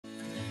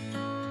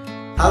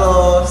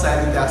Halo,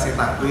 saya Aditya Aksani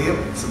Taqwim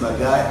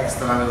sebagai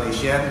External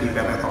Relation di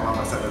PT Pama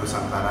Persada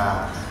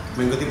Nusantara.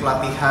 Mengikuti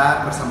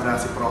pelatihan bersama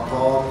dengan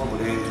CPROCOM,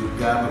 kemudian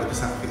juga mengikuti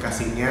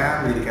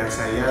sertifikasinya, menjadikan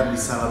saya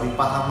bisa lebih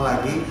paham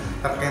lagi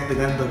terkait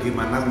dengan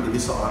bagaimana menjadi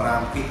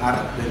seorang PR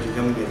dan juga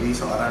menjadi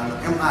seorang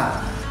MR.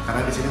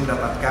 Karena di sini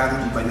mendapatkan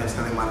banyak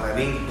sekali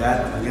materi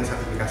dan banyak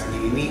sertifikasinya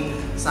ini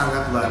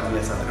sangat luar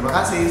biasa. Terima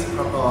kasih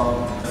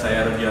CPROCOM.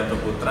 Saya Rudianto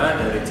Putra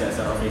dari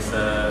CSR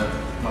Officer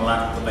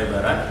Melak Kutai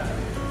Barat.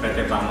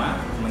 PT Pama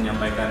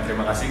menyampaikan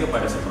terima kasih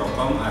kepada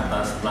CPROCOM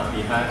atas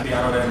pelatihan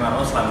PRO dan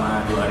MRO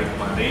selama 2 hari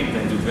kemarin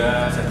dan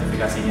juga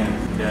sertifikasinya.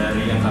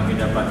 Dari yang kami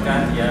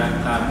dapatkan, ya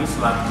kami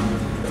selaku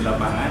di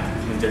lapangan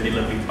menjadi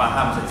lebih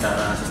paham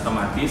secara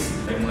sistematis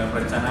dari mulai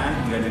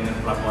perencanaan hingga dengan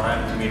pelaporan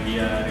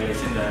media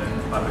relation dan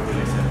public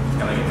relation.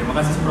 Sekali lagi terima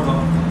kasih CPROCOM.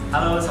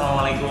 Halo,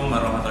 assalamualaikum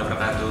warahmatullahi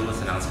wabarakatuh.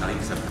 Senang sekali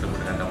bisa bertemu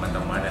dengan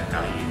teman-teman, dan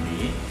kali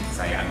ini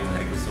saya Agung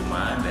Hari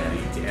Kusuma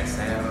dari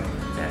CSR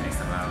dan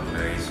External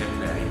Relation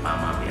dari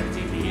Pama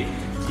PRJD.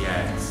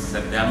 Dia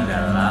sedang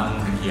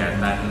dalam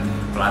kegiatan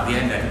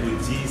pelatihan dan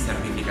uji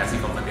sertifikasi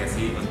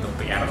kompetensi untuk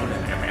PRO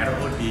dan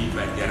MRO di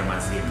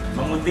Banjarmasin.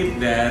 Mengutip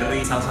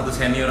dari salah satu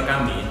senior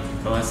kami,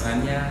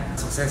 bahwasannya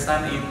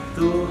suksesan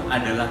itu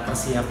adalah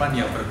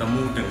persiapan yang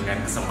bertemu dengan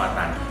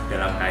kesempatan.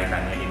 Dalam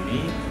kaitannya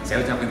ini,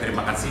 saya ucapkan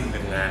terima kasih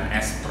dengan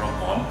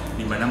CPROCOM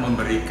di mana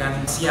memberikan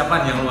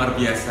persiapan yang luar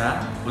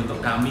biasa untuk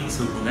kami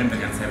sehubungan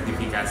dengan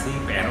sertifikasi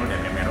PRO dan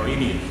MRO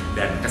ini,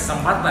 dan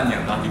kesempatan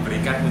yang telah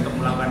diberikan untuk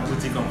melakukan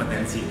uji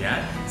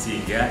kompetensinya,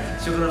 sehingga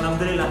syukur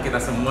alhamdulillah kita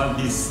semua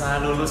bisa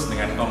lulus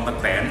dengan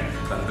kompeten,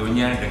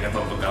 tentunya dengan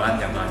pembekalan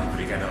yang telah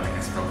diberikan oleh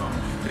CPROCOM.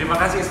 Terima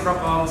kasih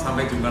CPROCOM,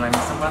 sampai jumpa lagi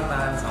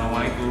kesempatan.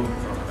 Assalamualaikum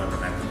warahmatullahi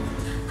wabarakatuh.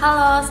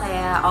 Halo,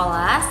 saya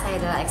Ola, saya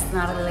adalah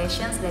External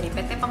Relations dari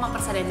PT Pama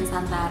Persada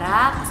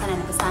Nusantara. Pesan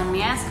dan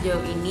pesannya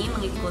sejauh ini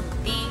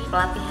mengikuti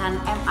pelatihan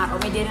MRO,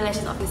 Media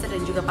Relations Officer dan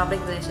juga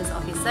Public Relations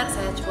Officer.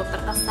 Saya cukup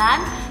terkesan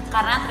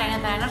karena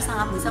trainer-trainer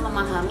sangat bisa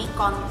memahami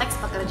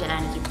konteks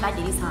pekerjaan kita,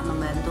 jadi sangat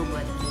membantu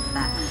buat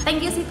kita.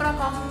 Thank you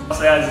CPROCOM.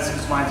 Saya Aditya Aksani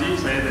Taqwim,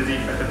 saya dari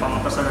PT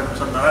Pama Persada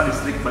Nusantara,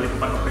 Distrik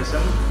Balikpapan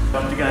Operation.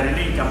 Dalam 3 hari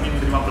ini kami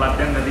menerima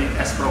pelatihan dari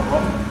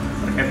CPROCOM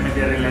terkait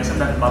Media Relation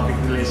dan Public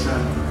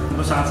Relation.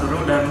 Itu sangat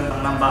seru dan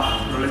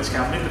menambah knowledge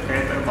kami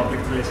terkait public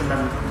relation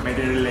dan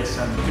media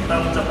relation. Kita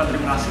mengucapkan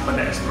terima kasih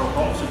pada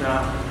CPROCOM sudah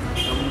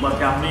membuat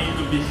kami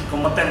lebih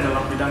kompeten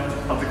dalam bidang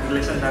public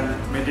relation dan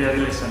media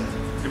relation.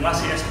 Terima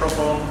kasih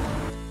CPROCOM.